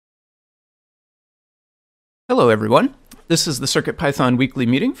Hello, everyone. This is the CircuitPython weekly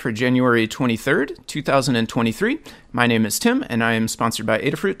meeting for January 23rd, 2023. My name is Tim, and I am sponsored by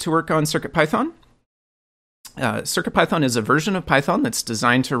Adafruit to work on CircuitPython. CircuitPython is a version of Python that's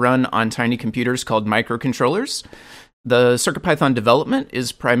designed to run on tiny computers called microcontrollers. The CircuitPython development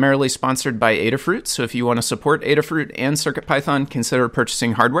is primarily sponsored by Adafruit, so if you want to support Adafruit and CircuitPython, consider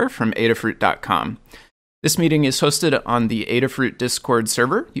purchasing hardware from adafruit.com. This meeting is hosted on the Adafruit Discord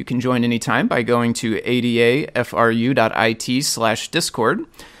server. You can join anytime by going to adafru.it/discord.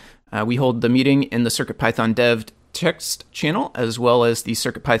 We hold the meeting in the CircuitPython dev text channel as well as the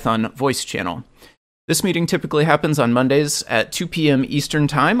CircuitPython voice channel. This meeting typically happens on Mondays at 2 p.m. Eastern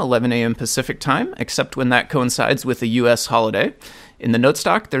Time, 11 a.m. Pacific Time, except when that coincides with a U.S. holiday. In the notes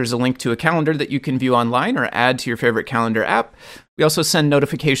doc, there's a link to a calendar that you can view online or add to your favorite calendar app. We also send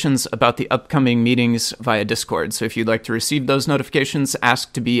notifications about the upcoming meetings via Discord, so if you'd like to receive those notifications,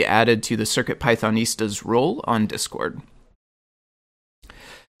 ask to be added to the CircuitPythonistas role on Discord.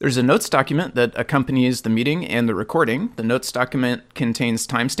 There's a notes document that accompanies the meeting and the recording. The notes document contains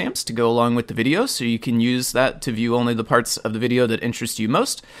timestamps to go along with the video, so you can use that to view only the parts of the video that interest you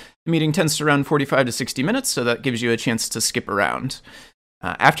most. The meeting tends to run 45 to 60 minutes, so that gives you a chance to skip around.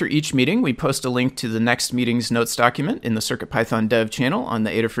 After each meeting, we post a link to the next meeting's notes document in the CircuitPython dev channel on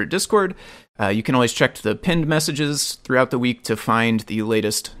the Adafruit Discord. You can always check the pinned messages throughout the week to find the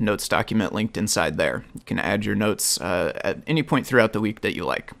latest notes document linked inside there. You can add your notes at any point throughout the week that you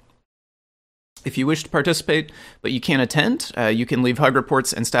like. If you wish to participate, but you can't attend, you can leave hug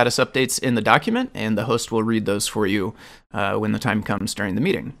reports and status updates in the document, and the host will read those for you when the time comes during the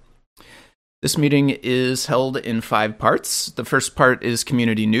meeting. This meeting is held in 5 parts. The first part is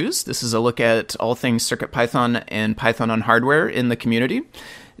community news. This is a look at all things CircuitPython and Python on hardware in the community.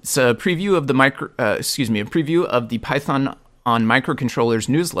 It's a preview of the Python on microcontrollers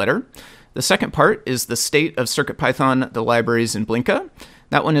newsletter. The second part is the state of CircuitPython, the libraries, and Blinka.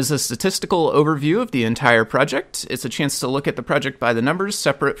 That one is a statistical overview of the entire project. It's a chance to look at the project by the numbers,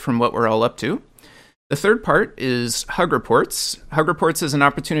 separate from what we're all up to. The third part is Hug Reports. Hug Reports is an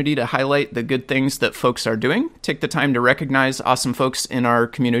opportunity to highlight the good things that folks are doing, take the time to recognize awesome folks in our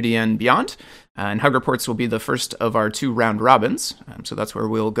community and beyond. And Hug Reports will be the first of our 2 round robins. So that's where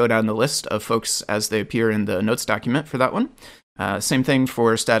we'll go down the list of folks as they appear in the notes document for that one. Same thing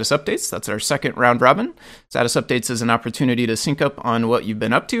for status updates. That's our second round robin. Status updates is an opportunity to sync up on what you've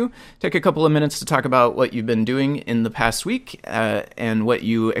been up to, take a couple of minutes to talk about what you've been doing in the past week and what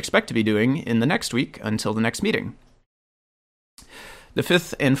you expect to be doing in the next week until the next meeting. The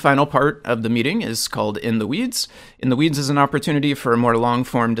fifth and final part of the meeting is called In the Weeds. In the Weeds is an opportunity for more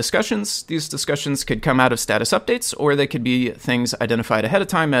long-form discussions. These discussions could come out of status updates, or they could be things identified ahead of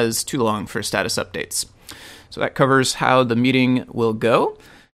time as too long for status updates. So that covers how the meeting will go.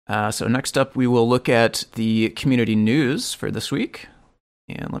 So next up, we will look at the community news for this week.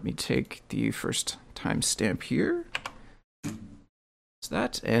 And let me take the first timestamp here. That's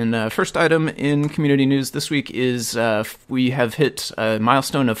that. And first item in community news this week is we have hit a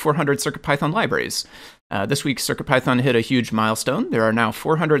milestone of 400 CircuitPython libraries. This week, CircuitPython hit a huge milestone. There are now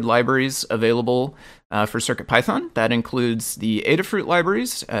 400 libraries available for CircuitPython. That includes the Adafruit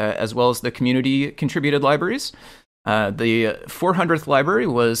libraries, as well as the community-contributed libraries. The 400th library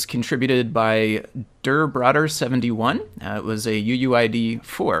was contributed by DirBroder71. It was a UUID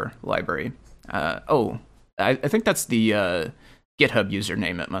 4 library. I think that's the GitHub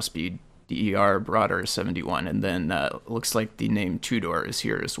username. It must be DirBroder71. And then it looks like the name Tudor is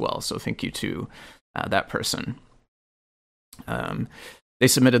here as well. So thank you to that person. They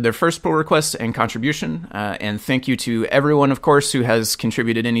submitted their first pull request and contribution, and thank you to everyone, of course, who has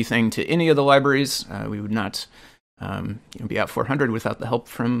contributed anything to any of the libraries. We would not be at 400 without the help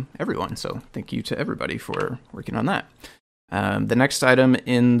from everyone, so thank you to everybody for working on that. The next item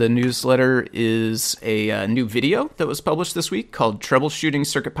in the newsletter is a new video that was published this week called Troubleshooting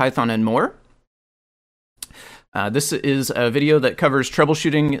CircuitPython and More. This is a video that covers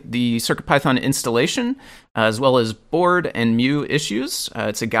troubleshooting the CircuitPython installation, as well as board and mu issues.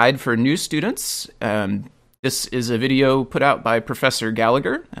 It's a guide for new students. This is a video put out by Professor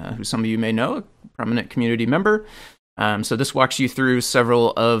Gallagher, who some of you may know, a prominent community member. So this walks you through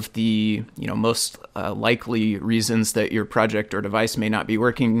several of the most likely reasons that your project or device may not be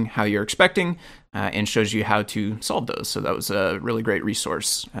working how you're expecting, and shows you how to solve those. So that was a really great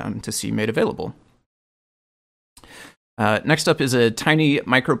resource to see made available. Next up is a tiny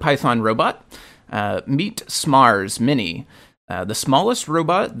MicroPython robot. Meet Smars Mini, the smallest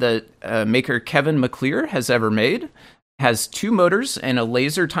robot that maker Kevin McClear has ever made. Has 2 motors and a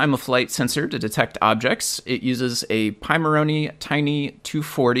laser time-of-flight sensor to detect objects. It uses a Pimoroni Tiny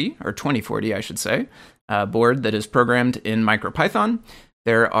 240, or 2040, I should say, board that is programmed in MicroPython.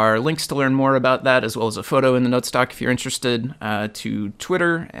 There are links to learn more about that, as well as a photo in the notes doc if you're interested, to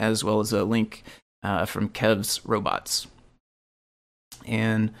Twitter, as well as a link from Kev's Robots.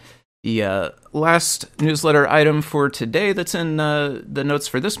 And the last newsletter item for today that's in the notes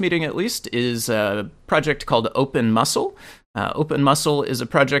for this meeting, at least, is a project called Open Muscle. Open Muscle is a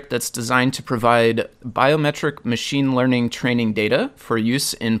project that's designed to provide biometric machine learning training data for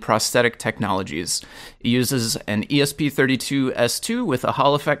use in prosthetic technologies. It uses an ESP32S2 with a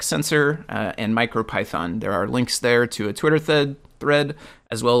Hall effect sensor and MicroPython. There are links there to a Twitter thread,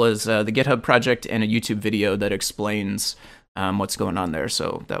 as well as the GitHub project and a YouTube video that explains what's going on there.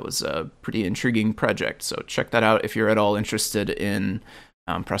 So that was a pretty intriguing project. So check that out if you're at all interested in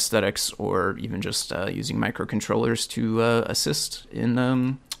prosthetics, or even just using microcontrollers to assist in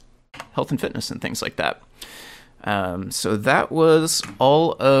health and fitness and things like that. So that was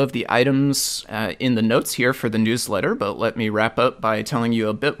all of the items in the notes here for the newsletter, but let me wrap up by telling you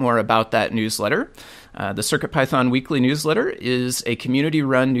a bit more about that newsletter. The CircuitPython Weekly Newsletter is a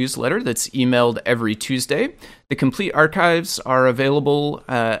community-run newsletter that's emailed every Tuesday. The complete archives are available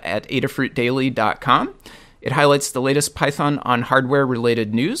at adafruitdaily.com. It highlights the latest Python on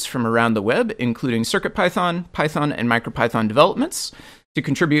hardware-related news from around the web, including CircuitPython, Python, and MicroPython developments. To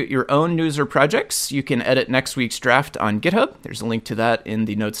contribute your own news or projects, you can edit next week's draft on GitHub. There's a link to that in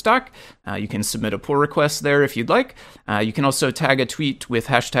the notes doc. You can submit a pull request there if you'd like. You can also tag a tweet with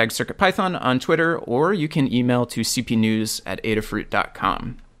hashtag CircuitPython on Twitter, or you can email to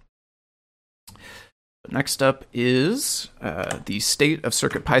cpnews@adafruit.com. Next up is the state of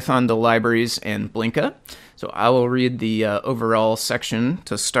CircuitPython, the libraries, and Blinka. So I will read the overall section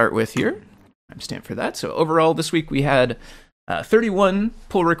to start with here. Timestamp for that. So overall, this week we had 31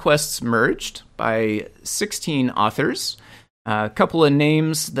 pull requests merged by 16 authors. A couple of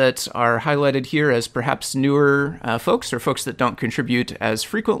names that are highlighted here as perhaps newer folks, or folks that don't contribute as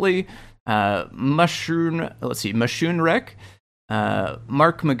frequently. Mushoonrek,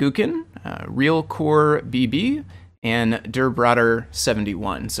 Mark Magukin, RealCore BB, and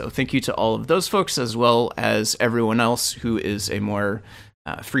Durbrader71. So thank you to all of those folks, as well as everyone else who is a more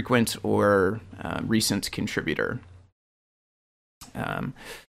frequent or recent contributor.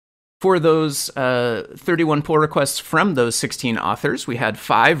 For those 31 pull requests from those 16 authors, we had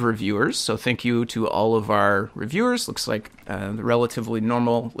 5 reviewers, so thank you to all of our reviewers. Looks like the relatively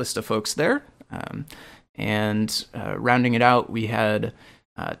normal list of folks there. And rounding it out, we had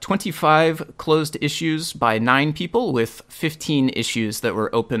 25 closed issues by 9 people, with 15 issues that were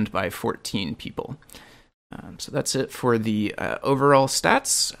opened by 14 people. So that's it for the overall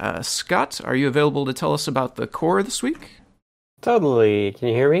stats. Scott, are you available to tell us about the core this week? Totally. Can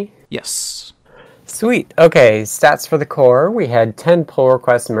you hear me? Yes. Sweet. Okay, stats for the core. We had 10 pull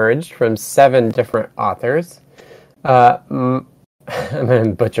requests merged from 7 different authors. I'm going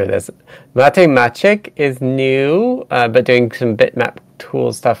to butcher this. Mate Maciek is new, but doing some bitmap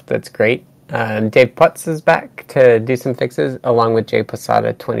tool stuff that's great. Dave Putz is back to do some fixes, along with Jay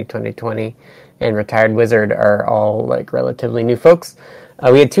Posada 2020 and Retired Wizard are all like relatively new folks.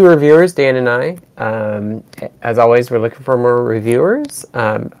 We had 2 reviewers, Dan and I. As always, we're looking for more reviewers.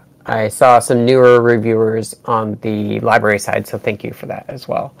 I saw some newer reviewers on the library side, so thank you for that as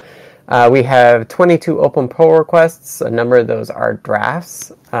well. We have 22 open pull requests. A number of those are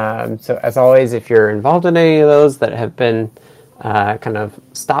drafts. So as always, if you're involved in any of those that have been kind of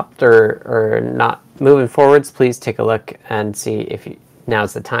stopped or not moving forwards, please take a look and see if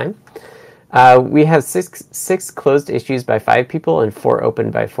now's the time. We have six closed issues by 5 people and 4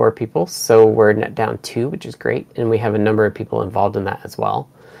 open by 4 people, so we're net down 2, which is great, and we have a number of people involved in that as well.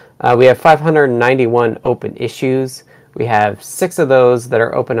 We have 591 open issues. We have 6 of those that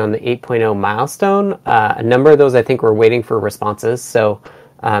are open on the 8.0 milestone. A number of those I think we're waiting for responses, so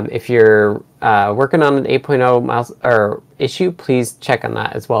if you're working on an 8.0 issue, please check on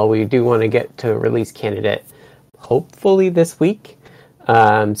that as well. We do want to get to a release candidate hopefully this week.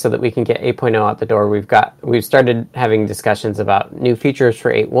 So that we can get 8.0 out the door. We've started having discussions about new features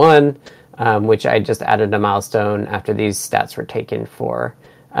for 8.1, which I just added a milestone after these stats were taken for.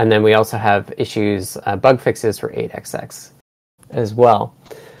 And then we also have issues, bug fixes for 8xx as well.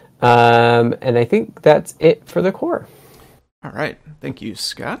 And I think that's it for the core. All right. Thank you,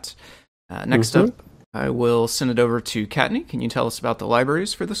 Scott. Next up, I will send it over to Kattni. Can you tell us about the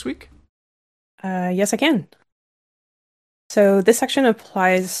libraries for this week? Yes, I can. So this section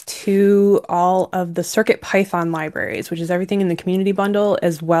applies to all of the CircuitPython libraries, which is everything in the community bundle,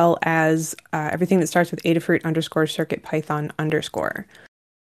 as well as everything that starts with Adafruit _CircuitPython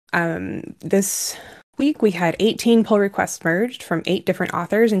 _. This week, we had 18 pull requests merged from 8 different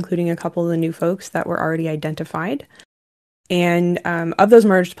authors, including a couple of the new folks that were already identified. And of those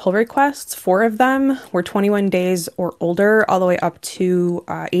merged pull requests, 4 of them were 21 days or older, all the way up to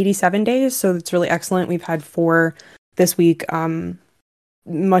 87 days. So it's really excellent. We've had 4 this week,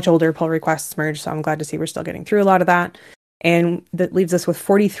 much older pull requests merged. So I'm glad to see we're still getting through a lot of that. And that leaves us with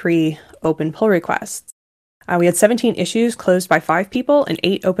 43 open pull requests. We had 17 issues closed by 5 people and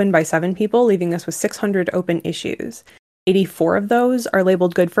 8 opened by 7 people, leaving us with 600 open issues. 84 of those are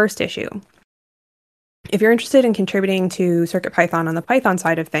labeled Good First Issue. If you're interested in contributing to CircuitPython on the Python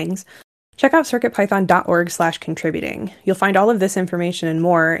side of things, check out circuitpython.org/contributing. You'll find all of this information and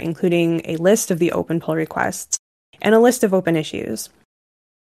more, including a list of the open pull requests and a list of open issues.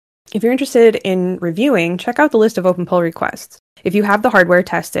 If you're interested in reviewing, check out the list of open pull requests. If you have the hardware,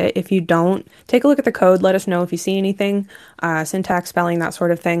 test it. If you don't, take a look at the code. Let us know if you see anything, syntax, spelling, that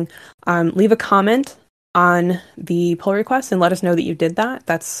sort of thing. Leave a comment on the pull request and let us know that you did that.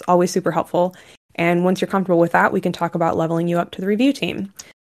 That's always super helpful. And once you're comfortable with that, we can talk about leveling you up to the review team.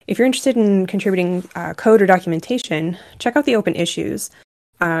 If you're interested in contributing code or documentation, check out the open issues.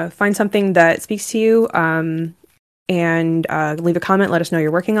 Find something that speaks to you and leave a comment. Let us know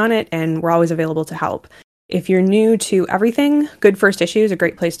you're working on it, and we're always available to help. If you're new to everything, Good First Issue is a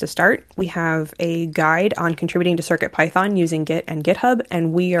great place to start. We have a guide on contributing to CircuitPython using Git and GitHub,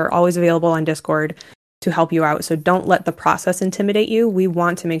 and we are always available on Discord to help you out. So don't let the process intimidate you. We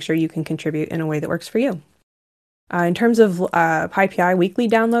want to make sure you can contribute in a way that works for you. In terms of PyPI weekly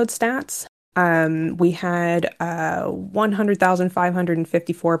download stats, we had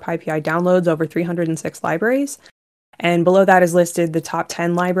 100,554 PyPI downloads over 306 libraries. And below that is listed the top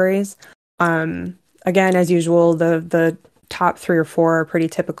 10 libraries. Again, as usual, the top 3 or 4 are pretty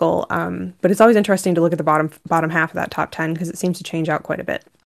typical, but it's always interesting to look at the bottom half of that top 10 because it seems to change out quite a bit.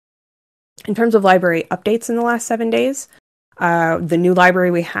 In terms of library updates in the last 7 days, the new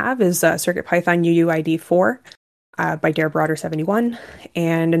library we have is CircuitPython UUID 4 by Dare Broader 71,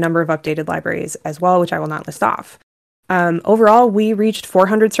 and a number of updated libraries as well, which I will not list off. Overall, we reached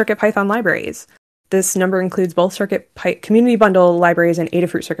 400 CircuitPython libraries. This number includes both Community Bundle libraries and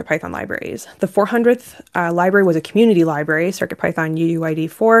Adafruit CircuitPython libraries. The 400th library was a community library, CircuitPython UUID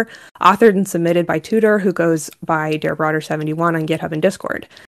 4, authored and submitted by Tudor, who goes by Dare Broader 71 on GitHub and Discord.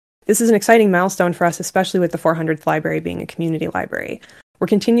 This is an exciting milestone for us, especially with the 400th library being a community library. We're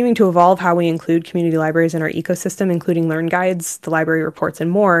continuing to evolve how we include community libraries in our ecosystem, including Learn Guides, the library reports,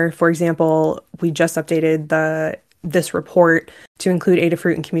 and more. For example, we just updated this report to include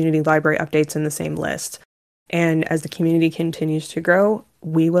Adafruit and community library updates in the same list. And as the community continues to grow,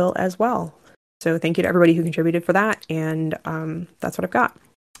 we will as well. So thank you to everybody who contributed for that, and that's what I've got.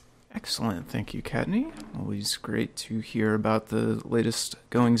 Excellent. Thank you, Kattni. Always great to hear about the latest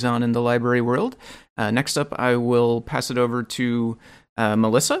goings-on in the library world. Next up, I will pass it over to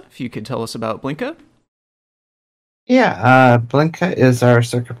Melissa, if you could tell us about Blinka. Yeah, Blinka is our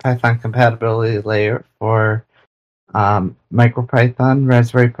CircuitPython compatibility layer for MicroPython,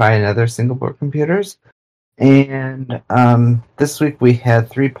 Raspberry Pi, and other single-board computers. And this week we had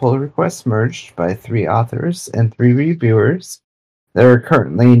 3 pull requests merged by 3 authors and 3 reviewers. There are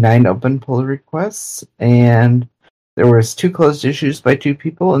currently 9 open pull requests, and there was 2 closed issues by 2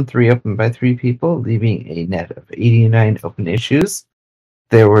 people and 3 open by 3 people, leaving a net of 89 open issues.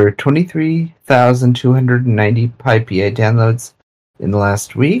 There were 23,290 PyPI downloads in the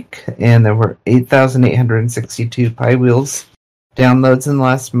last week, and there were 8,862 PyWheels downloads in the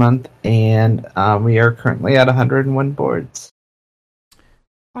last month, and we are currently at 101 boards.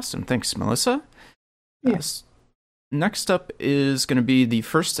 Awesome. Thanks, Melissa. Yes. Next up is going to be the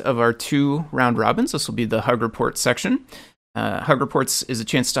first of our 2 round robins. This will be the Hug Report section. Hug Reports is a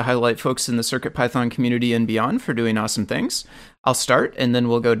chance to highlight folks in the CircuitPython community and beyond for doing awesome things. I'll start, and then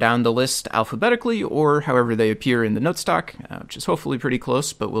we'll go down the list alphabetically or however they appear in the notes doc, which is hopefully pretty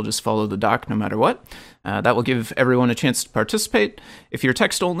close, but we'll just follow the doc no matter what. That will give everyone a chance to participate. If you're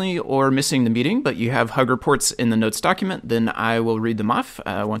text only or missing the meeting, but you have Hug Reports in the notes document, then I will read them off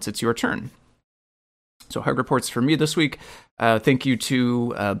once it's your turn. So Hug Reports for me this week. Thank you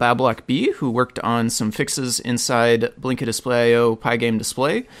to Bablock B, who worked on some fixes inside Blinka Display.io Pygame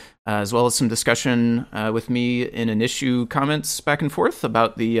Display, as well as some discussion with me in an issue comments back and forth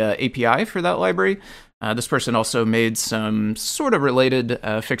about the API for that library. This person also made some sort of related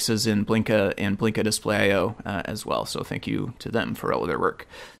fixes in Blinka and Blinka Display.io as well. So thank you to them for all of their work.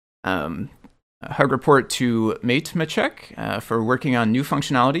 Hug report to Mate Machek for working on new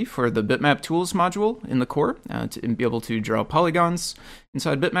functionality for the Bitmap Tools module in the core to be able to draw polygons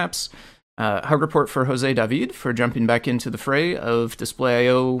inside bitmaps. Hug report for Jose David for jumping back into the fray of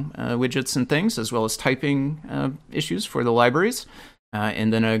Display.io widgets and things, as well as typing issues for the libraries.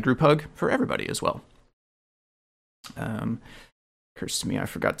 And then a group hug for everybody as well. Occurs to me I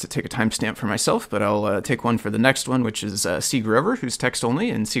forgot to take a timestamp for myself, but I'll take one for the next one, which is C. Grover, who's text only,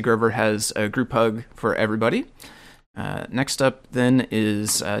 and C. Grover has a group hug for everybody. Next up then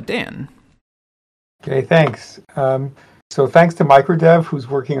is Dan. Okay, thanks. So thanks to Microdev, who's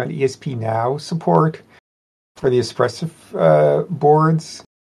working on ESP Now support for the Espressif boards.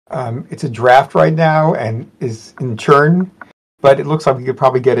 It's a draft right now and is in churn, but it looks like we could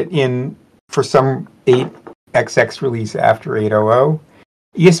probably get it in for some 8XX release after 8.0.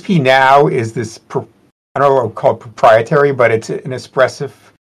 ESP Now is this, I don't know what to call it proprietary, but it's an Espressif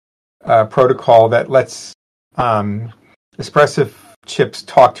protocol that lets Espressif chips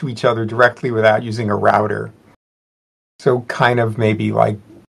talk to each other directly without using a router. So kind of maybe like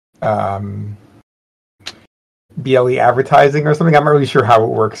BLE advertising or something. I'm not really sure how it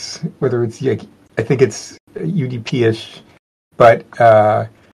works, whether it's, I think it's UDP-ish, but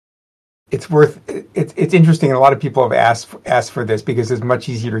it's interesting, and a lot of people have asked for this because it's much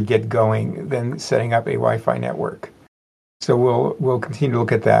easier to get going than setting up a Wi-Fi network. So we'll continue to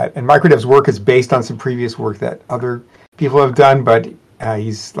look at that. And Microdev's work is based on some previous work that other people have done, but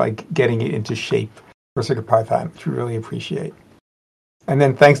he's like getting it into shape for CircuitPython, which we really appreciate. And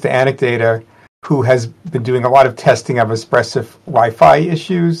then thanks to Anecdata, who has been doing a lot of testing of Espressif Wi-Fi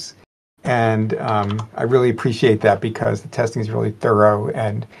issues. And I really appreciate that because the testing is really thorough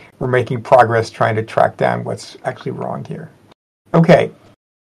and we're making progress trying to track down what's actually wrong here. Okay.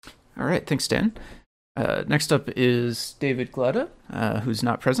 All right, thanks, Dan. Next up is David Glada, who's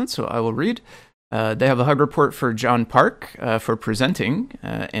not present, so I will read. They have a hug report for John Park for presenting,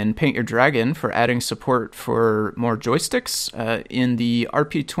 and Paint Your Dragon for adding support for more joysticks in the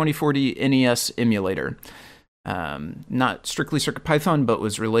RP2040 NES emulator. Not strictly CircuitPython, but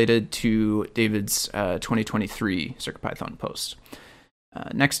was related to David's 2023 CircuitPython post.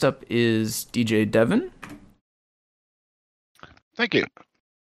 Next up is DJ Devon. Thank you.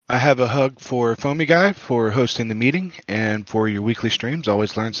 I have a hug for Foamy Guy for hosting the meeting and for your weekly streams.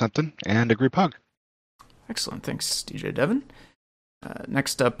 Always learn something, and a group hug. Excellent. Thanks, DJ Devon.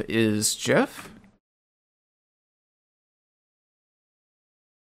 Next up is Jeff.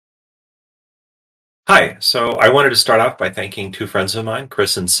 Hi. So I wanted to start off by thanking two friends of mine,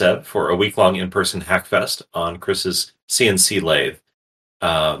 Chris and Seb, for a week-long in-person Hackfest on Chris's CNC lathe.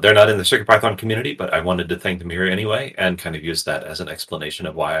 They're not in the CircuitPython community, but I wanted to thank them here anyway and kind of use that as an explanation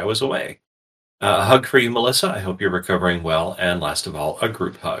of why I was away. A hug for you, Melissa. I hope you're recovering well. And last of all, a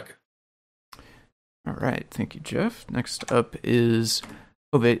group hug. All right. Thank you, Jeff. Next up is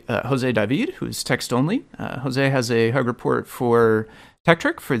Jose David, who's text only. Jose has a hug report for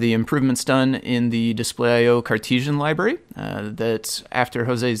TechTrick for the improvements done in the Display.io Cartesian library that after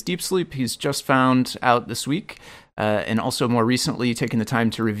Jose's deep sleep, he's just found out this week. And also more recently taken the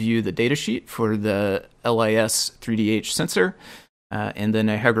time to review the datasheet for the LIS 3DH sensor. And then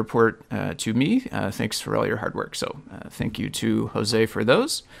a hug report to me. Thanks for all your hard work. So thank you to Jose for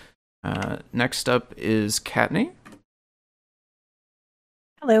those. Next up is Katney.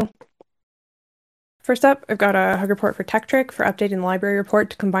 Hello. First up, I've got a hug report for TechTrick for updating the library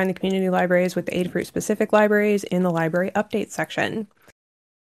report to combine the community libraries with the Adafruit-specific libraries in the library update section.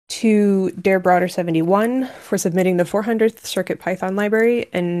 To DareBroader71 for submitting the 400th CircuitPython library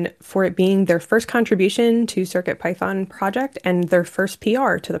and for it being their first contribution to CircuitPython project and their first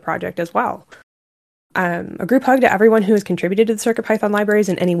PR to the project as well. A group hug to everyone who has contributed to the CircuitPython libraries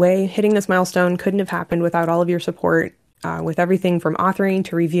in any way. Hitting this milestone couldn't have happened without all of your support, with everything from authoring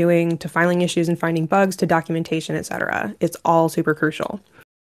to reviewing to filing issues and finding bugs to documentation, etc. It's all super crucial.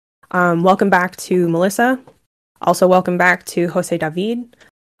 Welcome back to Melissa. Also welcome back to Jose David.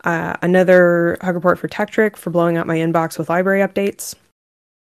 Another hug report for TechTrick for blowing up my inbox with library updates.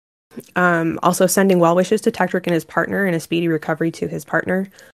 Also sending well wishes to TechTrick and his partner and a speedy recovery to his partner.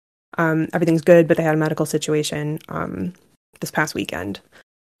 Everything's good, but they had a medical situation this past weekend.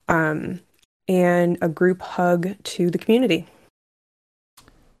 And a group hug to the community.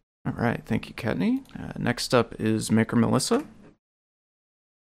 All right. Thank you, Katney. Next up is Maker Melissa.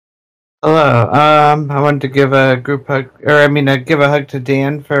 Hello. I wanted to give a group hug, give a hug to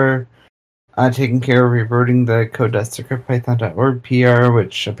Dan for taking care of reverting the code.circuitpython.org PR,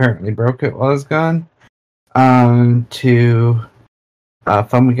 which apparently broke it while I was gone. To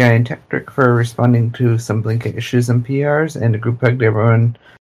Foamy Guy and TechTrick for responding to some Blinka issues and PRs, and a group hug to everyone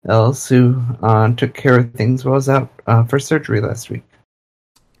else who took care of things while I was out for surgery last week.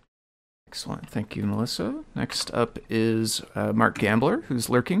 Excellent. Thank you, Melissa. Next up is Mark Gambler, who's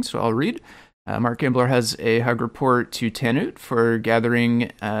lurking, so I'll read. Mark Gambler has a hug report to Tanut for gathering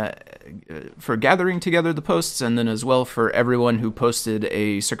together the posts, and then as well for everyone who posted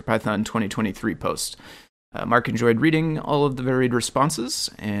a CircuitPython 2023 post. Mark enjoyed reading all of the varied responses,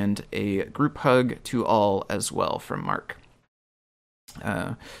 and a group hug to all as well from Mark.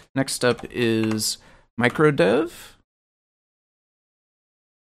 Next up is MicroDev.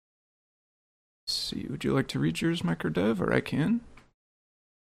 Let's see, would you like to read yours, MicroDev, or I can?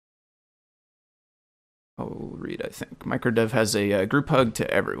 I'll read, I think. MicroDev has a group hug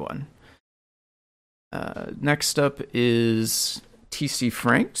to everyone. Next up is TC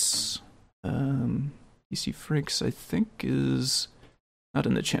Franks. TC Franks, I think, is not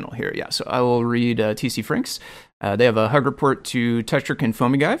in the channel here. Yeah, so I will read TC Franks. They have a hug report to Tetrick and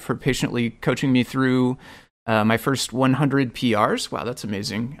Foamy Guy for patiently coaching me through my first 100 PRs. Wow, that's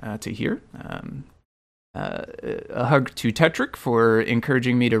amazing to hear. A hug to Tetrick for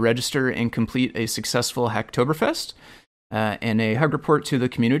encouraging me to register and complete a successful Hacktoberfest. And a hug report to the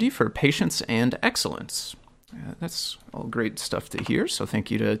community for patience and excellence. That's all great stuff to hear, so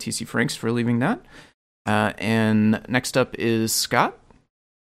thank you to TC Franks for leaving that. And next up is Scott.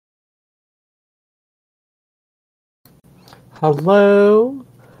 Hello.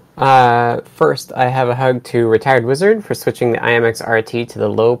 First, I have a hug to Retired Wizard for switching the IMX RT to the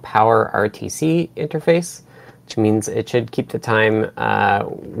low power RTC interface, which means it should keep the time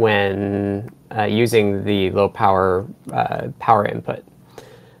when using the low power power input.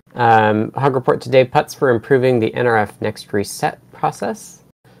 Hug report to Dave Putz for improving the NRF next reset process.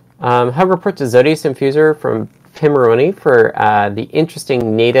 Hug report to Zodius Infuser from Pimoroni for the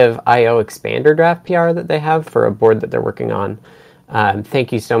interesting native I/O expander draft PR that they have for a board that they're working on.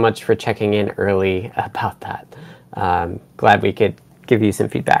 Thank you so much for checking in early about that. Glad we could give you some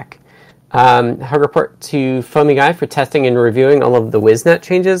feedback. Hug report to Foamy Guy for testing and reviewing all of the WizNet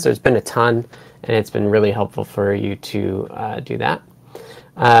changes. There's been a ton, and it's been really helpful for you to do that.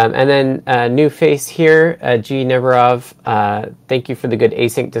 And then new face here, G. Neverov. Thank you for the good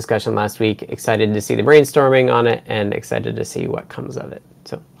async discussion last week. Excited to see the brainstorming on it, and excited to see what comes of it.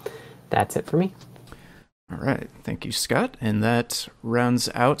 So that's it for me. All right. Thank you, Scott. And that rounds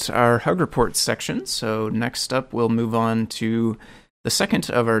out our hug reports section. So next up, we'll move on to the second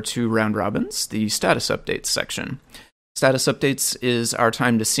of our two round robins, the status updates section. Status updates is our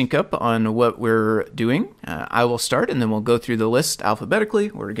time to sync up on what we're doing. I will start, and then we'll go through the list alphabetically,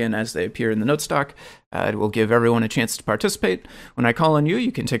 or again, as they appear in the note stock. It will give everyone a chance to participate. When I call on you,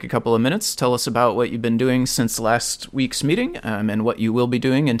 you can take a couple of minutes, tell us about what you've been doing since last week's meeting, and what you will be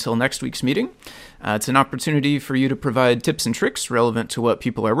doing until next week's meeting. It's an opportunity for you to provide tips and tricks relevant to what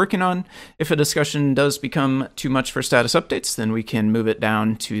people are working on. If a discussion does become too much for status updates, then we can move it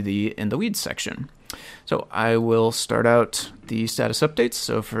down to the In the Weeds section. So I will start out the status updates.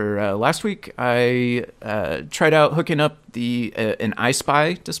 So for last week, I tried out hooking up an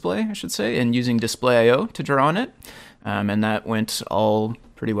iSpy display, I should say, and using Display.io to draw on it. And that went all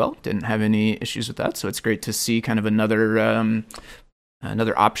pretty well. Didn't have any issues with that. So it's great to see kind of another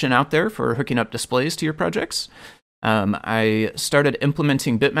option out there for hooking up displays to your projects. I started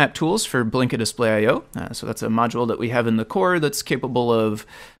implementing bitmap tools for Blinka Display.io. So that's a module that we have in the core that's capable of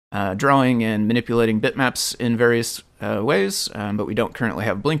drawing and manipulating bitmaps in various ways, but we don't currently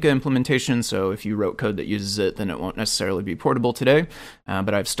have Blinka implementation, so if you wrote code that uses it, then it won't necessarily be portable today.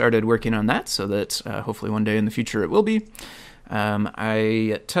 But I've started working on that so that hopefully one day in the future it will be.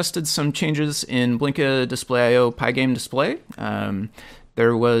 I tested some changes in Blinka Display.io Pygame display.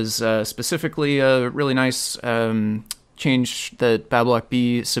 There was specifically a really nice change that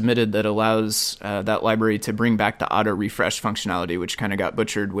BablockB submitted that allows that library to bring back the auto refresh functionality, which kind of got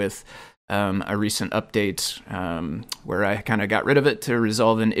butchered with a recent update where I kind of got rid of it to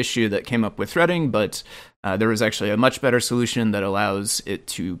resolve an issue that came up with threading, but there was actually a much better solution that allows it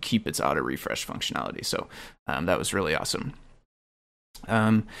to keep its auto refresh functionality. So that was really awesome.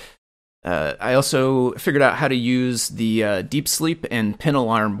 I also figured out how to use the Deep Sleep and Pin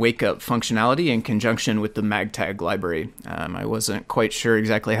Alarm wake up functionality in conjunction with the MagTag library. I wasn't quite sure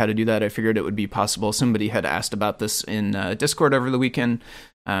exactly how to do that. I figured it would be possible. Somebody had asked about this in Discord over the weekend.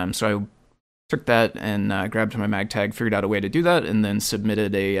 So I took that and grabbed my MagTag, figured out a way to do that, and then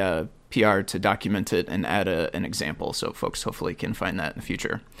submitted a PR to document it and add an example. So folks hopefully can find that in the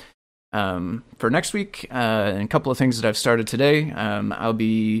future. For next week, and a couple of things that I've started today, I'll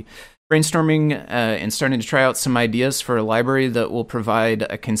be brainstorming and starting to try out some ideas for a library that will provide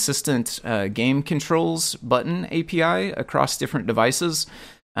a consistent game controls button API across different devices.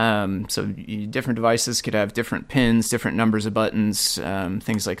 So different devices could have different pins, different numbers of buttons,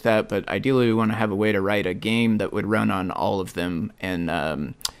 things like that. But ideally, we want to have a way to write a game that would run on all of them and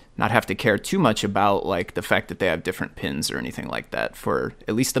not have to care too much about like the fact that they have different pins or anything like that for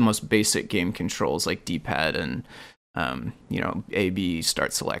at least the most basic game controls like D-pad and A, B,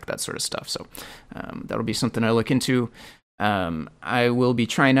 start, select, that sort of stuff. So that'll be something I look into. I will be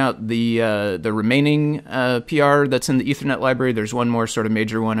trying out the remaining PR that's in the Ethernet library. There's one more sort of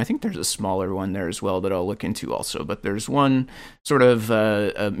major one. I think there's a smaller one there as well that I'll look into also. But there's one sort of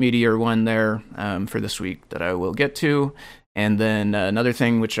a meatier one there for this week that I will get to. And then another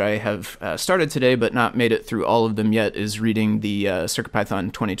thing which I have started today but not made it through all of them yet is reading the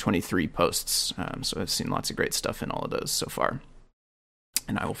CircuitPython 2023 posts. So I've seen lots of great stuff in all of those so far.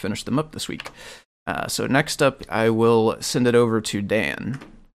 And I will finish them up this week. So next up, I will send it over to Dan.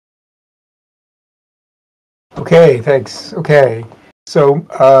 Okay, thanks. Okay. So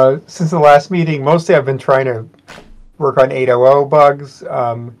since the last meeting, mostly I've been trying to work on 8.0 bugs.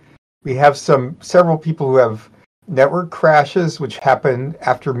 We have several people who have network crashes, which happen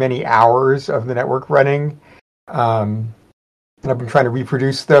after many hours of the network running. And I've been trying to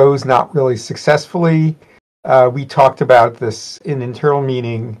reproduce those, not really successfully. We talked about this in internal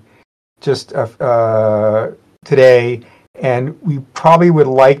meeting just today, and we probably would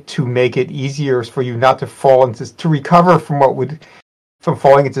like to make it easier for you not to to recover from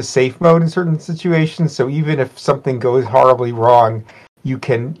falling into safe mode in certain situations. So even if something goes horribly wrong, your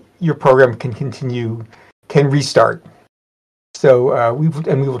program can restart. So we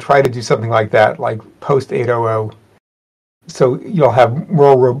will try to do something like that, like post 8.0. So you'll have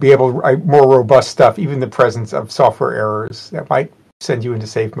be able to write more robust stuff, even in the presence of software errors that might send you into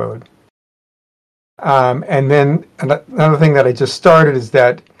safe mode. And then another thing that I just started is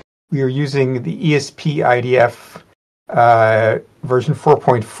that we are using the ESP IDF version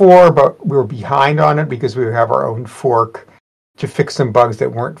 4.4, but we were behind on it because we have our own fork to fix some bugs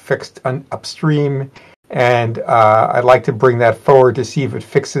that weren't fixed upstream. And I'd like to bring that forward to see if it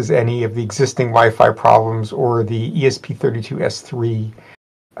fixes any of the existing Wi-Fi problems or the ESP32S3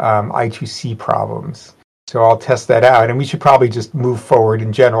 I2C problems. So I'll test that out, and we should probably just move forward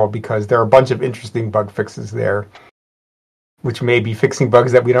in general because there are a bunch of interesting bug fixes there, which may be fixing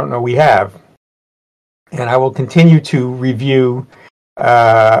bugs that we don't know we have. And I will continue to review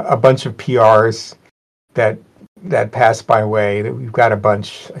a bunch of PRs that pass my way. That we've got a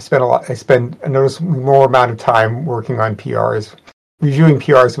bunch. I spend a noticeably more amount of time working on PRs, reviewing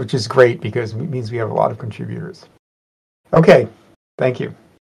PRs, which is great because it means we have a lot of contributors. Okay, thank you.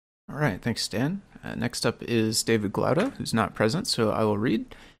 All right, thanks, Dan. Next up is David Glauda, who's not present, so I will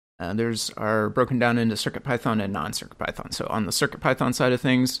read. Theirs are broken down into CircuitPython and non-CircuitPython. So on the CircuitPython side of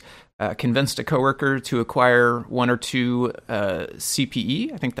things, convinced a coworker to acquire one or two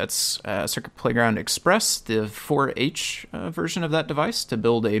CPE. I think that's Circuit Playground Express, the 4H version of that device, to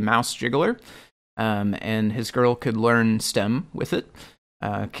build a mouse jiggler. And his girl could learn STEM with it.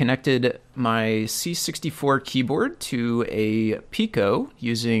 Connected my C64 keyboard to a Pico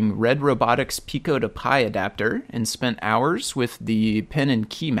using Red Robotics Pico to Pi adapter and spent hours with the pen and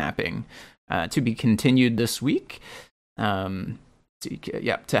key mapping to be continued this week. To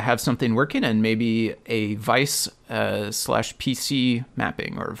have something working and maybe a Vice /PC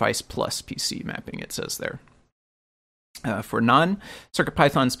mapping or Vice plus PC mapping, it says there. For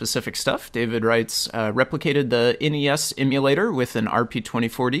non-CircuitPython specific stuff, David writes, replicated the NES emulator with an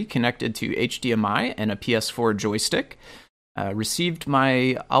RP2040 connected to HDMI and a PS4 joystick. Received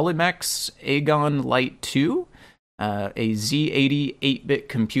my Olimex Agon Lite 2, a Z80 8-bit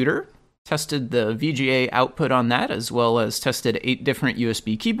computer. Tested the VGA output on that, as well as tested 8 different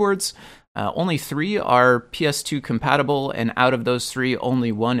USB keyboards. Only 3 are PS2 compatible, and out of those 3,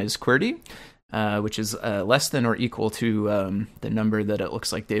 only 1 is QWERTY. Which is less than or equal to the number that it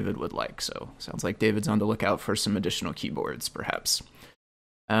looks like David would like. So sounds like David's on the lookout for some additional keyboards, perhaps.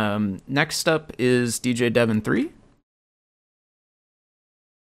 Next up is DJ Devon 3.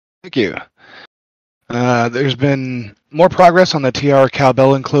 Thank you. There's been more progress on the TR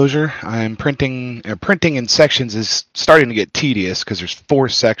cowbell enclosure. I'm printing in sections is starting to get tedious because there's 4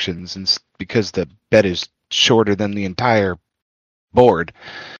 sections and because the bed is shorter than the entire board.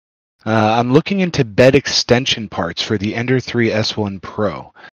 I'm looking into bed extension parts for the Ender 3 S1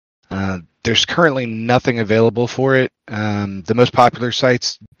 Pro. There's currently nothing available for it. The most popular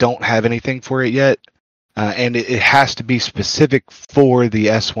sites don't have anything for it yet, and it has to be specific for the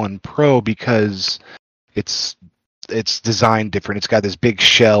S1 Pro because it's designed different. It's got this big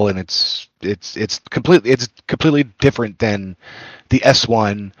shell, and it's completely different than the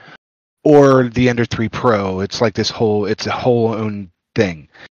S1 or the Ender 3 Pro. It's like it's a whole own thing.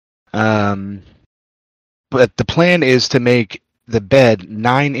 But the plan is to make the bed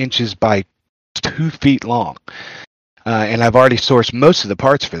 9 inches by 2 feet long. And I've already sourced most of the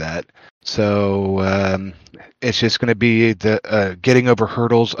parts for that. So it's just going to be the getting over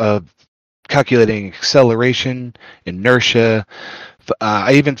hurdles of calculating acceleration, inertia.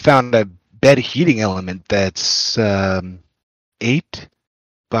 I even found a bed heating element that's 9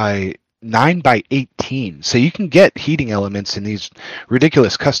 by 18. So you can get heating elements in these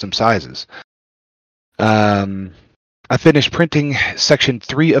ridiculous custom sizes. I finished printing section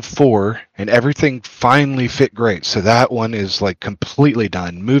 3 of 4, and everything finally fit great. So that one is like completely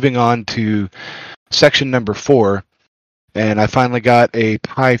done. Moving on to section number 4, and I finally got a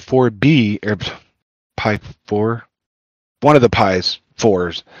Pi 4B, or Pi 4, one of the Pi's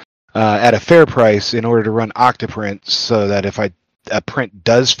 4s, at a fair price in order to run Octoprint, so that if a print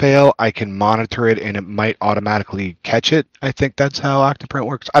does fail, I can monitor it and it might automatically catch it. I think that's how Octoprint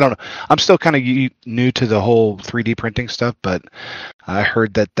works. I don't know. I'm still kind of new to the whole 3D printing stuff, but I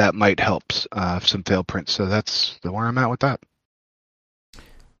heard that might help some failed prints. So that's where I'm at with that.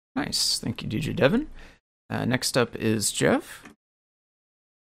 Nice. Thank you, DJ Devin. Next up is Jeff.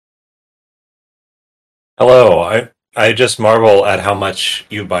 Hello. I just marvel at how much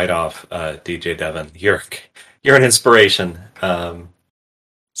you bite off, DJ Devin. You're an inspiration.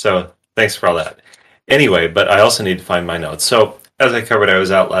 So thanks for all that. Anyway, but I also need to find my notes. So as I covered, I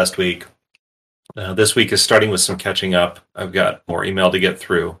was out last week. This week is starting with some catching up. I've got more email to get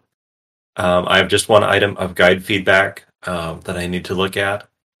through. I have just one item of guide feedback that I need to look at.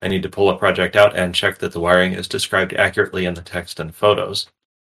 I need to pull a project out and check that the wiring is described accurately in the text and photos.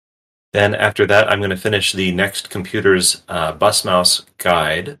 Then after that, I'm going to finish the Next Computer's bus mouse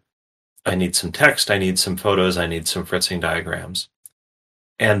guide. I need some text, I need some photos, I need some fritzing diagrams.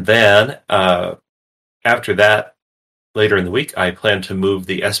 And then after that, later in the week, I plan to move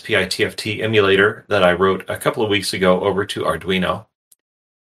the SPI TFT emulator that I wrote a couple of weeks ago over to Arduino.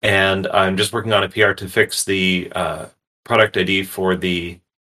 And I'm just working on a PR to fix the product ID for the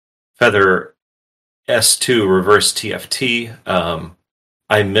Feather S2 reverse TFT.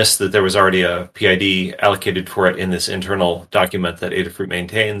 I missed that there was already a PID allocated for it in this internal document that Adafruit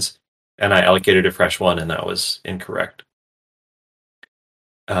maintains. And I allocated a fresh one, and that was incorrect.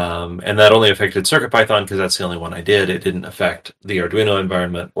 And that only affected CircuitPython because that's the only one I did. It didn't affect the Arduino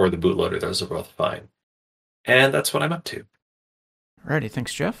environment or the bootloader. Those are both fine. And that's what I'm up to. Alrighty,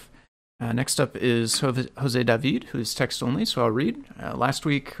 thanks, Jeff. Next up is Jose David, who's text only, so I'll read. Last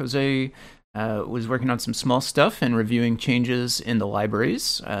week, Jose was working on some small stuff and reviewing changes in the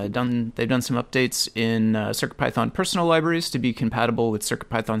libraries. They've done some updates in CircuitPython personal libraries to be compatible with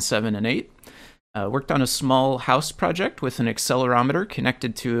CircuitPython 7 and 8. Worked on a small house project with an accelerometer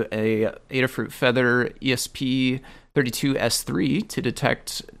connected to a Adafruit Feather ESP32S3 to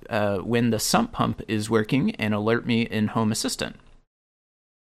detect when the sump pump is working and alert me in Home Assistant.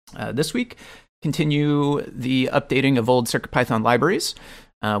 This week, continue the updating of old CircuitPython libraries.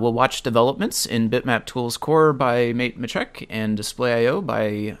 We'll watch developments in Bitmap Tools Core by Mate Machek and Display.io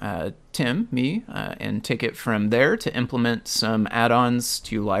by Tim, me, and take it from there to implement some add-ons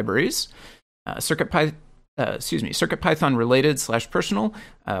to libraries. CircuitPython related / personal.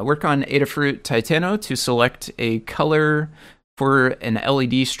 Work on Adafruit Titano to select a color for an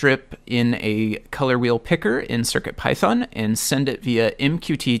LED strip in a color wheel picker in CircuitPython and send it via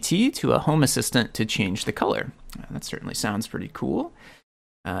MQTT to a Home Assistant to change the color. That certainly sounds pretty cool.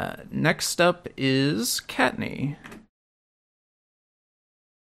 Next up is Kattni.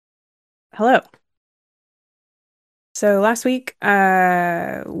 Hello. So last week,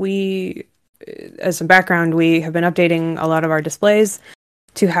 as some background, we have been updating a lot of our displays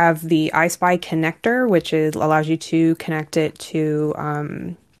to have the iSpy connector, which allows you to connect it to a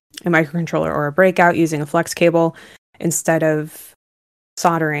microcontroller or a breakout using a flex cable instead of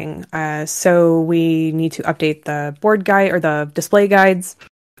soldering. So we need to update the board guide or the display guides.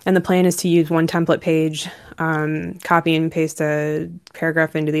 And the plan is to use one template page, copy and paste a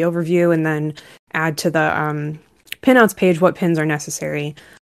paragraph into the overview, and then add to the pinouts page what pins are necessary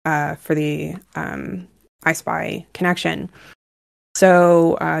for the iSpy connection.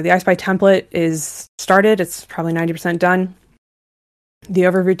 So the iSpy template is started. It's probably 90% done. The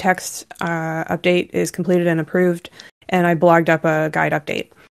overview text update is completed and approved, and I blogged up a guide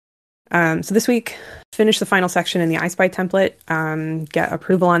update. So this week, finish the final section in the iSpy template, get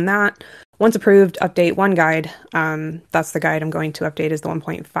approval on that. Once approved, update one guide. That's the guide I'm going to update is the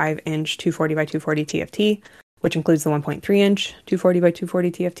 1.5-inch 240 by 240 TFT, which includes the 1.3-inch 240 by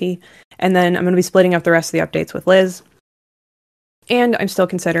 240 TFT. And then I'm going to be splitting up the rest of the updates with Liz. And I'm still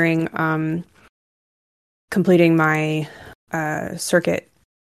considering completing my Circuit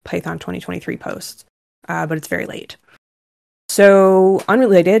Python 2023 post, but it's very late. So,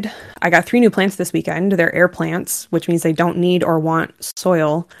 unrelated, I got 3 new plants this weekend. They're air plants, which means they don't need or want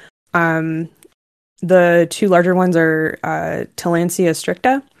soil. The 2 larger ones are Tillandsia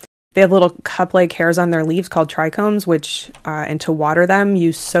stricta. They have little cup-like hairs on their leaves called trichomes, which, and to water them,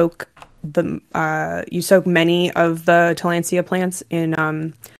 you soak many of the Tillandsia plants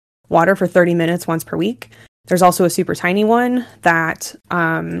in water for 30 minutes once per week. There's also a super tiny one that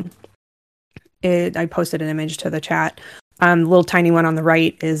I posted an image to the chat. The little tiny one on the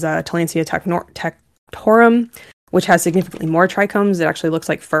right is Tillandsia tectorum, which has significantly more trichomes. It actually looks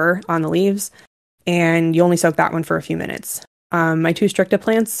like fur on the leaves, and you only soak that one for a few minutes. My 2 stricta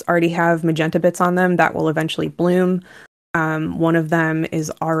plants already have magenta bits on them that will eventually bloom. One of them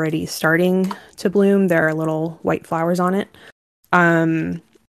is already starting to bloom. There are little white flowers on it.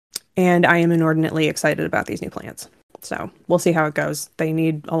 And I am inordinately excited about these new plants. So we'll see how it goes. They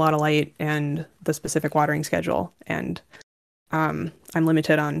need a lot of light and the specific watering schedule, and I'm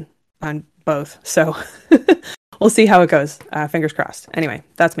limited on both. So we'll see how it goes. Fingers crossed. Anyway,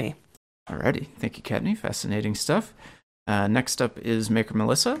 that's me. Alrighty. Thank you, Kattni. Fascinating stuff. Next up is Maker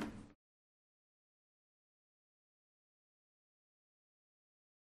Melissa.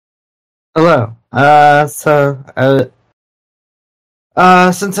 Hello.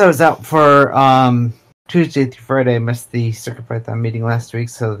 Since I was out for Tuesday through Friday, I missed the CircuitPython meeting last week,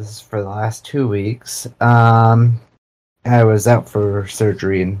 so this is for the last 2 weeks. I was out for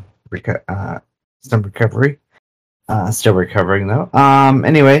surgery and some recovery. Still recovering though.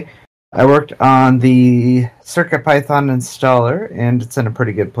 Anyway, I worked on the CircuitPython installer, and it's in a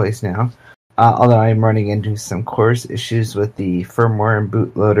pretty good place now. Although I'm running into some course issues with the firmware and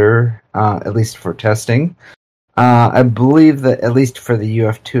bootloader, at least for testing. I believe that at least for the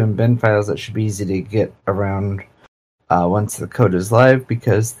UF2 and bin files, it should be easy to get around once the code is live,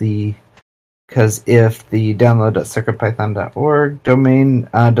 because if the download.circuitpython.org domain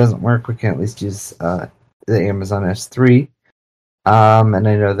doesn't work, we can at least use the Amazon S3, and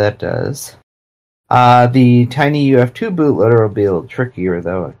I know that does. The tiny UF2 bootloader will be a little trickier,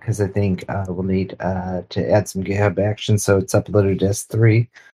 though, because I think we'll need to add some GitHub action so it's uploaded to S3,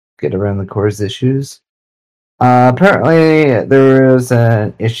 get around the CORS issues. Apparently, there was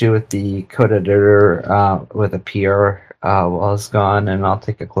an issue with the code editor with a PR while it's gone, and I'll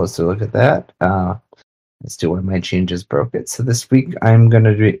take a closer look at that as to why my changes broke it. So this week, I'm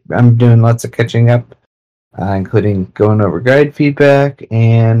doing lots of catching up, including going over guide feedback,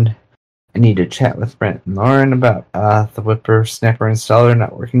 and I need to chat with Brent and Lauren about the WhipperSnapper installer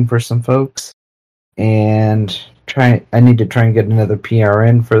not working for some folks, and I need to try and get another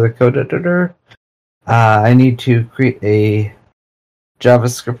PRN for the code editor. I need to create a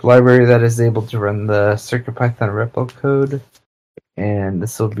JavaScript library that is able to run the CircuitPython REPL code, and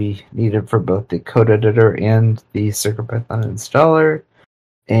this will be needed for both the code editor and the CircuitPython installer.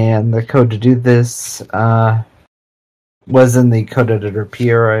 And the code to do this was in the code editor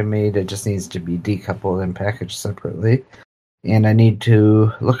PR I made. It just needs to be decoupled and packaged separately. And I need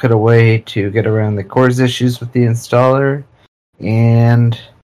to look at a way to get around the CORS issues with the installer, and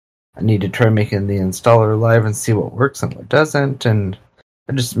I need to try making the installer live and see what works and what doesn't, and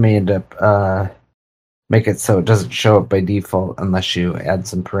I just may end up make it so it doesn't show up by default unless you add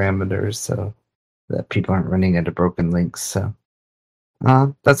some parameters so that people aren't running into broken links. So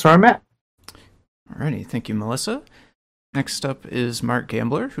that's where I'm at. Alrighty, thank you, Melissa. Next up is Mark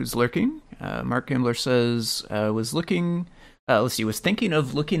Gambler, who's lurking. Mark Gambler says, was thinking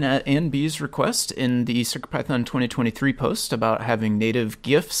of looking at Ann B's request in the CircuitPython 2023 post about having native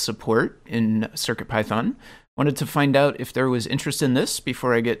GIF support in CircuitPython. Wanted to find out if there was interest in this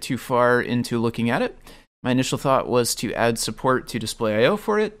before I get too far into looking at it. My initial thought was to add support to Display.io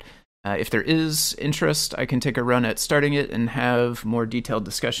for it. If there is interest, I can take a run at starting it and have more detailed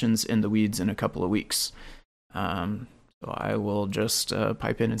discussions in the weeds in a couple of weeks. So I will just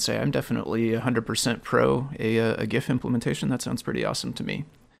pipe in and say I'm definitely 100% pro a GIF implementation. That sounds pretty awesome to me.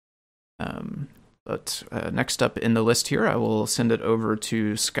 But next up in the list here, I will send it over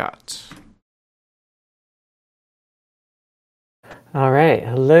to Scott. All right,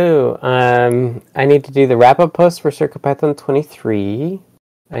 hello. I need to do the wrap-up post for CircuitPython 23.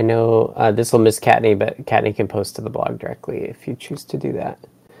 I know this will miss Kattni, but Kattni can post to the blog directly if you choose to do that.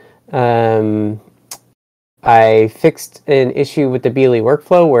 I fixed an issue with the BLE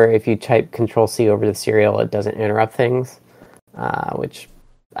workflow where if you type Control-C over the serial, it doesn't interrupt things, which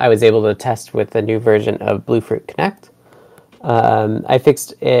I was able to test with the new version of Bluefruit Connect. I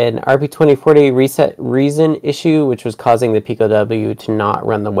fixed an RP2040 reset reason issue, which was causing the PicoW to not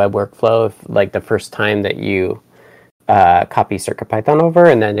run the web workflow if, like, the first time that you copy CircuitPython over,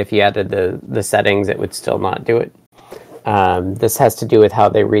 and then if you added the settings, it would still not do it. This has to do with how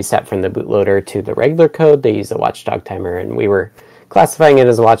they reset from the bootloader to the regular code. They use a watchdog timer, and we were classifying it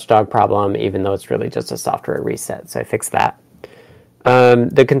as a watchdog problem, even though it's really just a software reset. So I fixed that.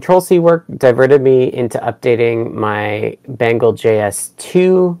 The Control-C work diverted me into updating my Bangle.js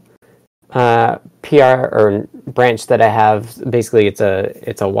 2 PR or branch that I have. Basically, it's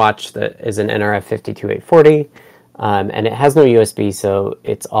a watch that is an NRF 52840, and it has no USB, so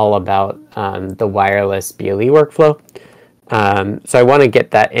it's all about the wireless BLE workflow. So I want to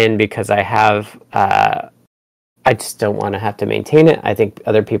get that in because I just don't want to have to maintain it. I think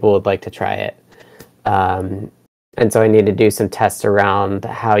other people would like to try it. And so I need to do some tests around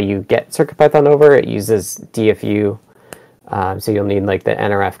how you get CircuitPython over. It uses DFU, so you'll need like the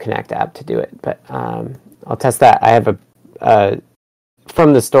NRF Connect app to do it. But I'll test that. I have a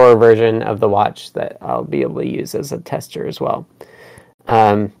from the store version of the watch that I'll be able to use as a tester as well.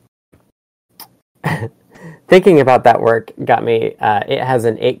 Thinking about that work got me. It has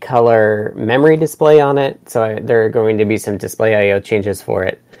an 8-color memory display on it, so there are going to be some display I/O changes for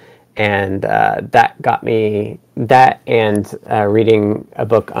it. And that got me, that and reading a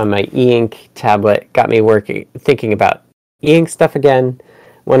book on my e-ink tablet got me thinking about e-ink stuff again.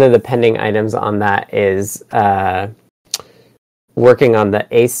 One of the pending items on that is working on the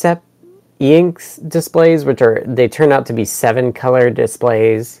ACEP e-ink displays, they turn out to be 7-color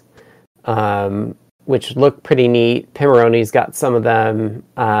displays, which look pretty neat. Pimoroni's got some of them.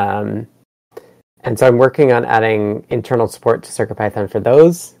 And so I'm working on adding internal support to CircuitPython for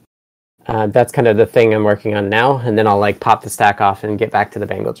those. That's kind of the thing I'm working on now, and then I'll like pop the stack off and get back to the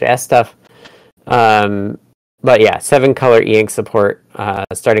Bangle.js stuff. But yeah, 7-color e-ink support,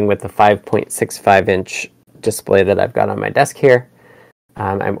 starting with the 5.65-inch display that I've got on my desk here.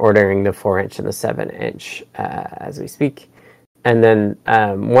 I'm ordering the 4-inch and the 7-inch as we speak. And then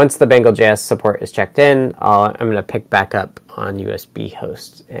once the Bangle.js support is checked in, I'm going to pick back up on USB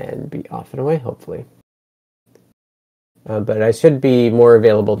host and be off and away, hopefully. But I should be more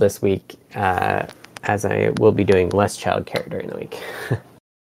available this week, as I will be doing less childcare during the week.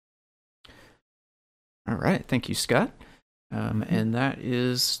 All right, thank you, Scott. And that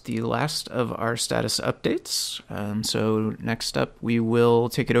is the last of our status updates. So next up, we will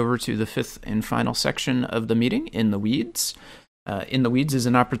take it over to the 5th and final section of the meeting, In the Weeds. In the Weeds is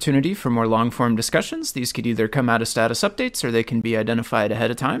an opportunity for more long-form discussions. These could either come out of status updates or they can be identified ahead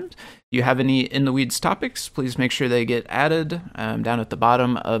of time. If you have any In the Weeds topics, please make sure they get added down at the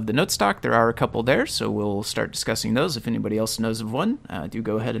bottom of the note stock. There are a couple there, so we'll start discussing those. If anybody else knows of one, do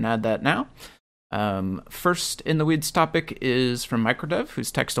go ahead and add that now. First In the Weeds topic is from Microdev,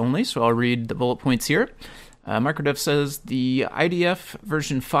 who's text only, so I'll read the bullet points here. Microdev says the IDF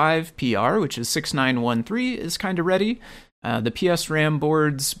version 5 PR, which is 6913, is kind of ready. The PSRAM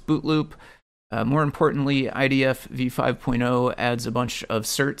board's boot loop. More importantly, IDF v5.0 adds a bunch of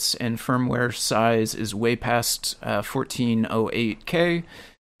certs, and firmware size is way past 1408K.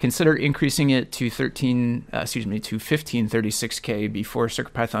 Consider increasing it to 1536K before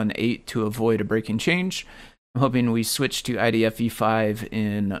CircuitPython 8 to avoid a breaking change. I'm hoping we switch to IDF v5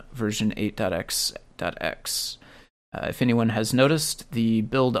 in version 8.x.x. If anyone has noticed, the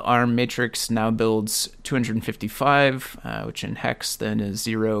build ARM matrix now builds 255, which in hex then is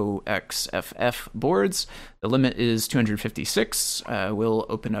 0xFF boards. The limit is 256. We'll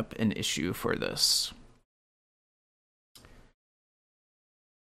open up an issue for this.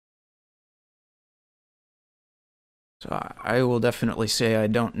 So I will definitely say I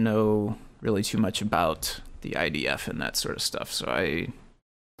don't know really too much about the IDF and that sort of stuff, so I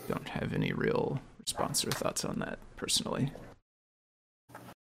don't have any real response or thoughts on that personally.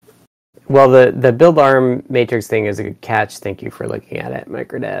 Well, the build ARM matrix thing is a good catch. Thank you for looking at it,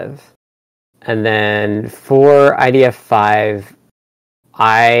 Microdev. And then for IDF 5,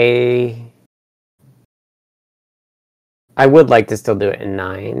 I would like to still do it in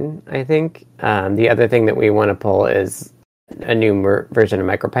 9, I think. The other thing that we want to pull is a new version of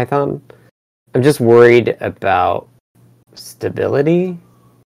MicroPython. I'm just worried about stability.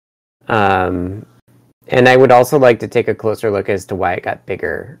 And I would also like to take a closer look as to why it got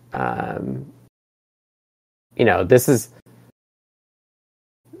bigger. This is...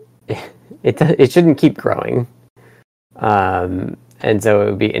 It shouldn't keep growing. And so it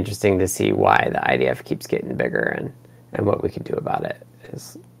would be interesting to see why the IDF keeps getting bigger and what we can do about it,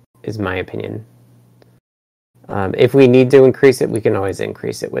 is my opinion. If we need to increase it, we can always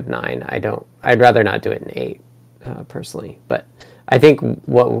increase it with 9. I'd rather not do it in 8, personally. But I think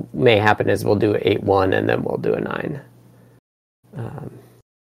what may happen is we'll do 8.1 and then we'll do a 9.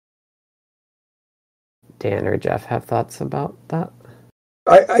 Dan or Jeff have thoughts about that?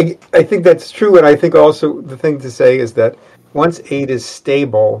 I think that's true, and I think also the thing to say is that once 8 is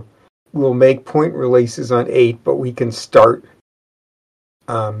stable, we'll make point releases on 8, but we can start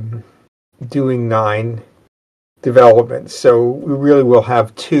doing 9 development. So we really will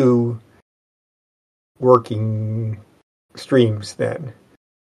have 2 working streams then.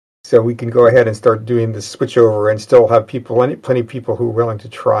 So we can go ahead and start doing the switchover and still have plenty of people who are willing to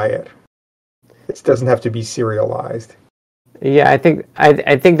try it. It doesn't have to be serialized. Yeah, I think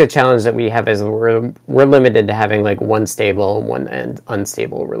the challenge that we have is we're limited to having like one stable and one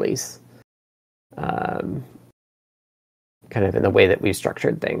unstable release, kind of in the way that we've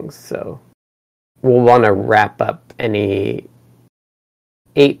structured things. So we'll want to wrap up any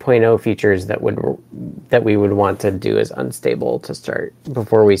 8.0 features that we would want to do as unstable to start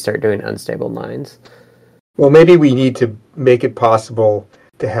before we start doing unstable 9s. Well, maybe we need to make it possible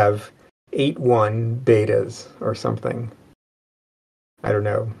to have 8.1 betas or something. I don't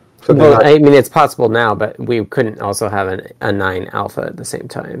know. Well, I mean, it's possible now, but we couldn't also have a 9 alpha at the same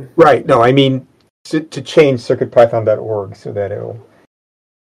time. Right. No, I mean to change CircuitPython.org so that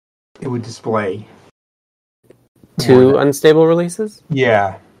it would display 2 unstable releases?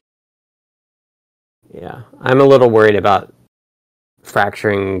 Yeah. Yeah. I'm a little worried about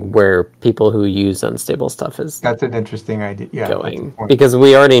fracturing where people who use unstable stuff is That's an interesting idea. Yeah, going. Because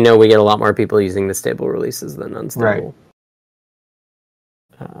we already know we get a lot more people using the stable releases than unstable. Right.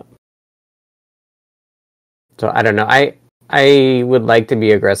 So I don't know. I would like to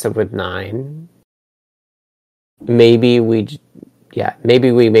be aggressive with 9. Maybe we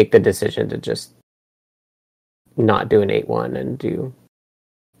make the decision to just not do an 8.1 and do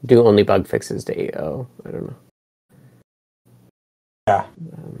only bug fixes to 8.0. I don't know. Yeah.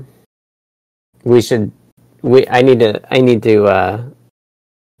 I need to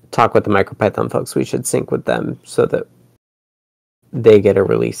talk with the MicroPython folks. We should sync with them so that they get a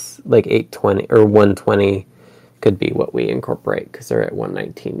release like 8.20 or 1.20 could be what we incorporate because they're at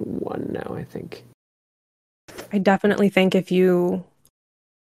 1.19.1 now, I think. I definitely think if you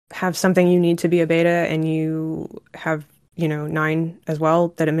have something you need to be a beta and you have, 9 as well,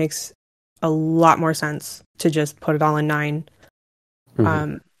 that it makes a lot more sense to just put it all in 9.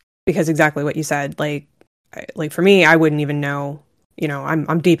 Mm-hmm. Because exactly what you said, like for me, I wouldn't even know,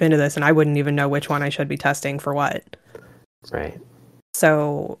 I'm deep into this and I wouldn't even know which one I should be testing for what. Right.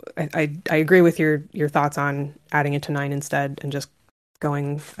 So I agree with your thoughts on adding it to 9 instead and just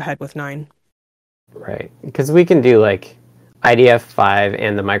going ahead with 9. Right. Because we can do like IDF 5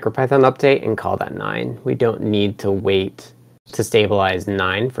 and the MicroPython update and call that 9. We don't need to wait to stabilize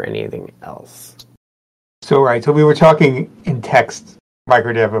 9 for anything else. So we were talking in text,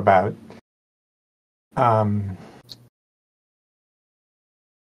 MicroDev, about ESP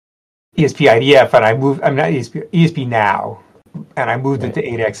IDF, and I'm not ESP now, and I moved it to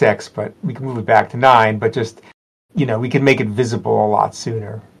 8XX, but we can move it back to 9, but just, we can make it visible a lot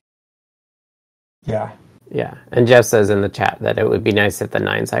sooner. Yeah. Yeah, and Jeff says in the chat that it would be nice if the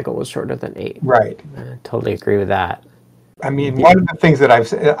 9 cycle was shorter than 8. Right. I totally agree with that. I mean, one of the things that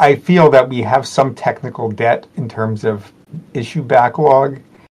I feel that we have some technical debt in terms of issue backlog,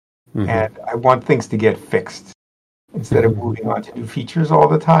 and I want things to get fixed instead of moving on to new features all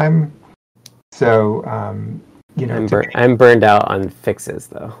the time. So, I'm burned out on fixes,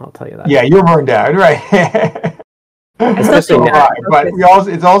 though. I'll tell you that. Yeah, you're burned out, right? Especially now. But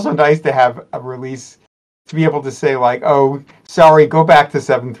it's also nice to have a release to be able to say like, "Oh, sorry, go back to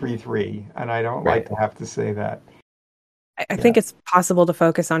 7.3.3," and I don't like to have to say that. I think it's possible to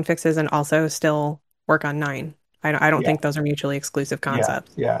focus on fixes and also still work on 9. I don't think those are mutually exclusive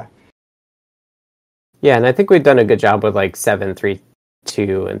concepts. Yeah. Yeah, and I think we've done a good job with like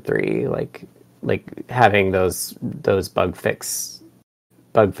 7.3.2 and 3, like having those bug fixes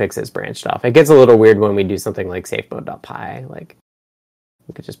branched off. It gets a little weird when we do something like safemode.py. Like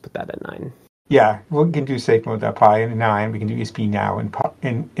we could just put that at 9. Yeah, we can do safemode.py in 9. We can do ESP now in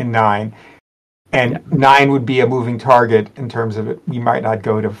 9. And 9 would be a moving target in terms of it. We might not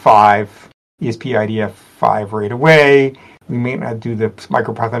go to 5, ESP IDF 5 right away. We may not do the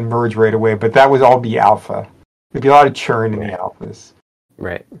MicroPython merge right away, but that would all be alpha. There'd be a lot of churn in the alphas.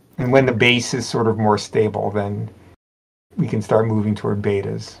 Right. And when the base is sort of more stable, then we can start moving toward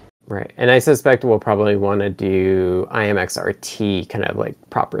betas. Right. And I suspect we'll probably want to do IMXRT kind of like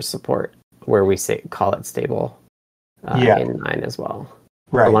proper support where we call it stable in 9 as well.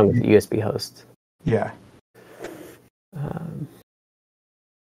 Right. Along with the USB host. Yeah.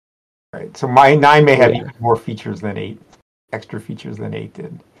 Right. So my 9 may have even more features than 8, extra features than 8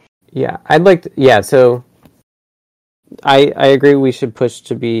 did. Yeah, I'd like to. Yeah, so I agree. We should push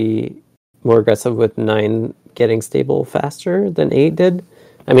to be more aggressive with 9 getting stable faster than 8 did.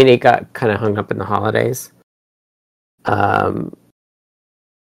 I mean, 8 got kind of hung up in the holidays. And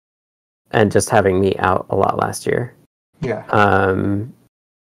just having me out a lot last year. Yeah.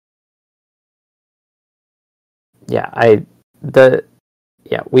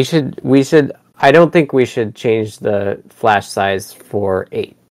 We should I don't think we should change the flash size for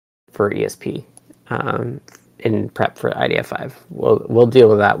 8 for ESP in prep for IDF5. We'll deal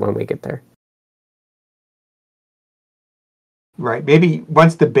with that when we get there. Right. Maybe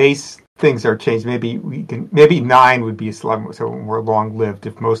once the base things are changed, maybe 9 would be a slug, so we're long lived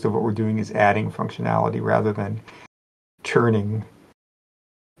if most of what we're doing is adding functionality rather than churning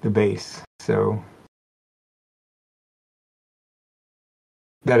the base. So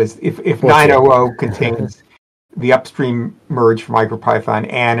that is if 9.0.0 contains the upstream merge for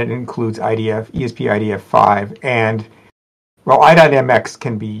MicroPython and it includes ESP IDF5 and I.MX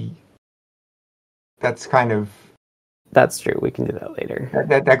can be, that's true. We can do that later.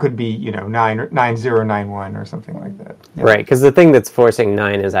 That could be 9091 or something like that. Yeah. Right, because the thing that's forcing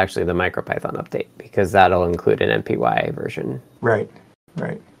 9 is actually the MicroPython update because that'll include an MPY version. Right.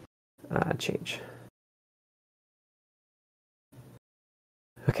 Change.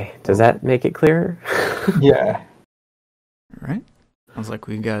 Okay, does that make it clearer? Yeah. All right. Sounds like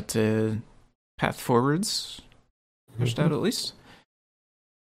we got path forwards pushed out at least.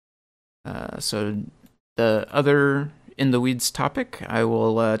 So the other in the weeds topic, I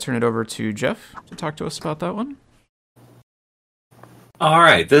will turn it over to Jeff to talk to us about that one. All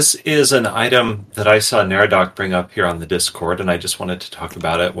right. This is an item that I saw Neradoc bring up here on the Discord, and I just wanted to talk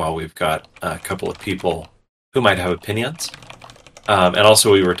about it while we've got a couple of people who might have opinions. And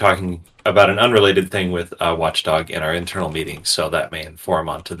also we were talking about an unrelated thing with Watchdog in our internal meeting, so that may inform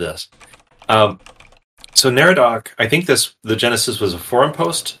onto this. So Neradoc, I think the genesis was a forum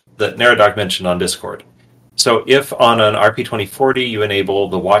post that Neradoc mentioned on Discord. So if on an RP2040 you enable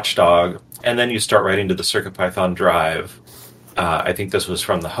the Watchdog and then you start writing to the CircuitPython drive, I think this was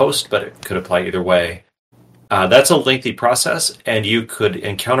from the host, but it could apply either way. That's a lengthy process, and you could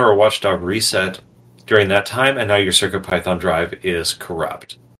encounter a Watchdog reset during that time, and now your CircuitPython drive is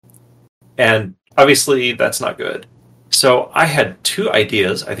corrupt. And obviously, that's not good. So I had 2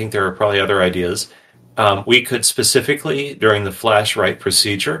 ideas. I think there are probably other ideas. We could specifically, during the flash write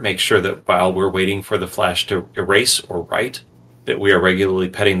procedure, make sure that while we're waiting for the flash to erase or write, that we are regularly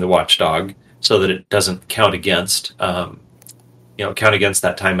petting the Watchdog so that it doesn't count against that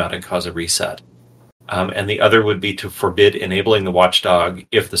timeout and cause a reset. And the other would be to forbid enabling the Watchdog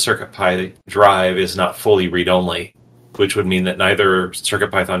if the CircuitPy drive is not fully read-only, which would mean that neither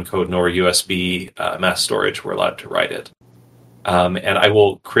CircuitPython code nor USB mass storage were allowed to write it. And I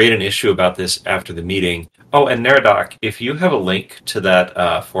will create an issue about this after the meeting. Oh, and Neradoc, if you have a link to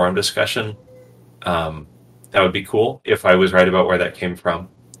that forum discussion, that would be cool if I was right about where that came from.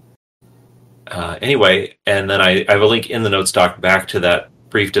 Anyway, and then I have a link in the notes doc back to that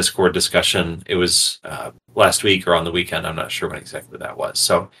brief Discord discussion. It was last week or on the weekend. I'm not sure when exactly that was.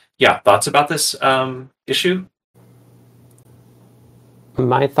 So, yeah, thoughts about this issue?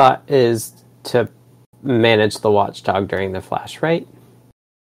 My thought is to manage the Watchdog during the flash write.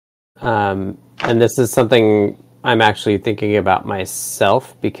 And this is something I'm actually thinking about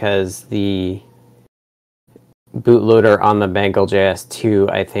myself because the bootloader on the Bangle.js 2,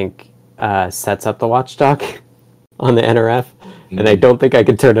 I think, sets up the Watchdog on the NRF, and I don't think I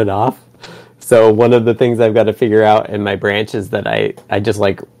could turn it off. So one of the things I've got to figure out in my branch is that I just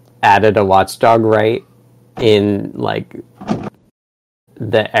added a Watchdog write in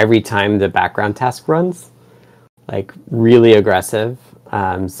every time the background task runs, really aggressive.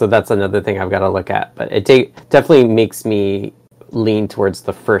 So that's another thing I've got to look at. But it definitely makes me lean towards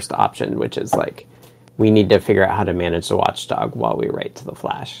the first option, which is we need to figure out how to manage the Watchdog while we write to the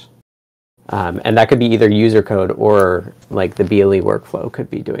flash. And that could be either user code or the BLE workflow could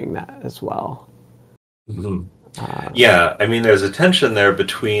be doing that as well. Mm-hmm. Yeah, I mean, there's a tension there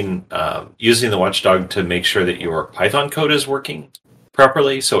between using the Watchdog to make sure that your Python code is working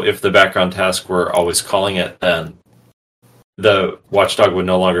properly. So if the background task were always calling it, then the Watchdog would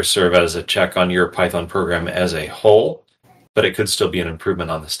no longer serve as a check on your Python program as a whole, but it could still be an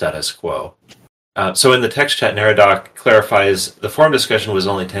improvement on the status quo. So in the text chat, Neradoc clarifies the forum discussion was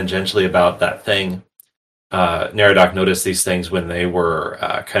only tangentially about that thing. Neradoc noticed these things when they were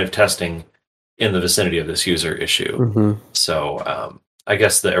kind of testing in the vicinity of this user issue. Mm-hmm. So I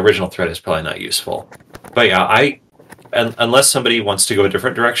guess the original thread is probably not useful. But yeah, unless somebody wants to go a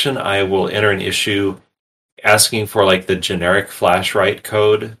different direction, I will enter an issue asking for the generic flash write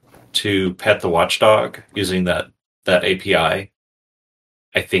code to pet the Watchdog using that API.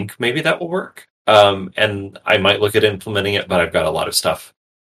 I think maybe that will work. And I might look at implementing it, but I've got a lot of stuff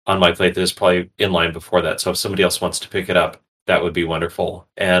on my plate that is probably in line before that. So if somebody else wants to pick it up, that would be wonderful.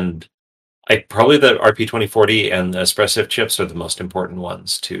 And probably the RP2040 and the Espressif chips are the most important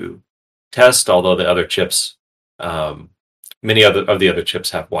ones to test, although the other chips, many of the other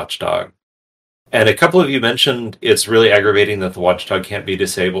chips have Watchdog. And a couple of you mentioned it's really aggravating that the Watchdog can't be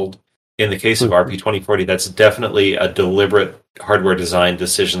disabled. In the case of RP2040, that's definitely a deliberate hardware design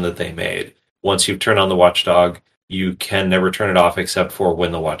decision that they made. Once you turn on the Watchdog, you can never turn it off except for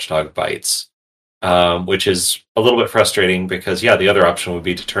when the Watchdog bites, which is a little bit frustrating because, the other option would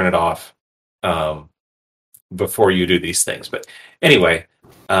be to turn it off before you do these things. But anyway,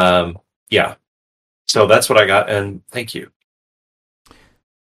 so that's what I got, and thank you.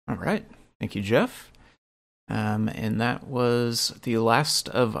 All right. Thank you, Jeff. And that was the last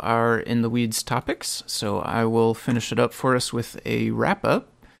of our In the Weeds topics, so I will finish it up for us with a wrap-up.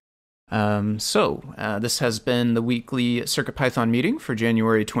 This has been the weekly CircuitPython meeting for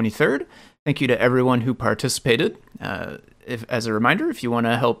January 23rd. Thank you to everyone who participated. As a reminder, if you want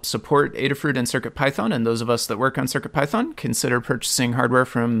to help support Adafruit and CircuitPython and those of us that work on CircuitPython, consider purchasing hardware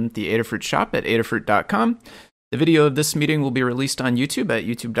from the Adafruit shop at adafruit.com. The video of this meeting will be released on YouTube at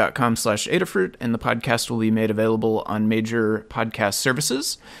youtube.com/Adafruit, and the podcast will be made available on major podcast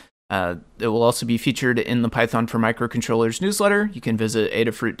services. It will also be featured in the Python for Microcontrollers newsletter. You can visit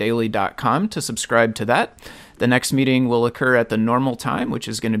adafruitdaily.com to subscribe to that. The next meeting will occur at the normal time, which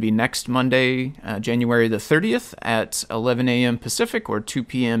is going to be next Monday, January the 30th at 11 a.m. Pacific or 2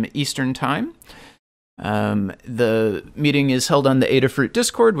 p.m. Eastern Time. The meeting is held on the Adafruit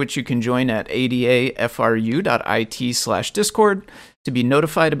Discord, which you can join at adafru.it/discord. To be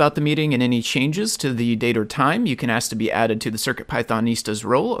notified about the meeting and any changes to the date or time, you can ask to be added to the CircuitPythonistas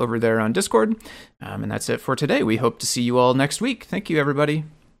role over there on Discord. And that's it for today. We hope to see you all next week. Thank you, everybody.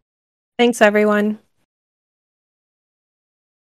 Thanks, everyone.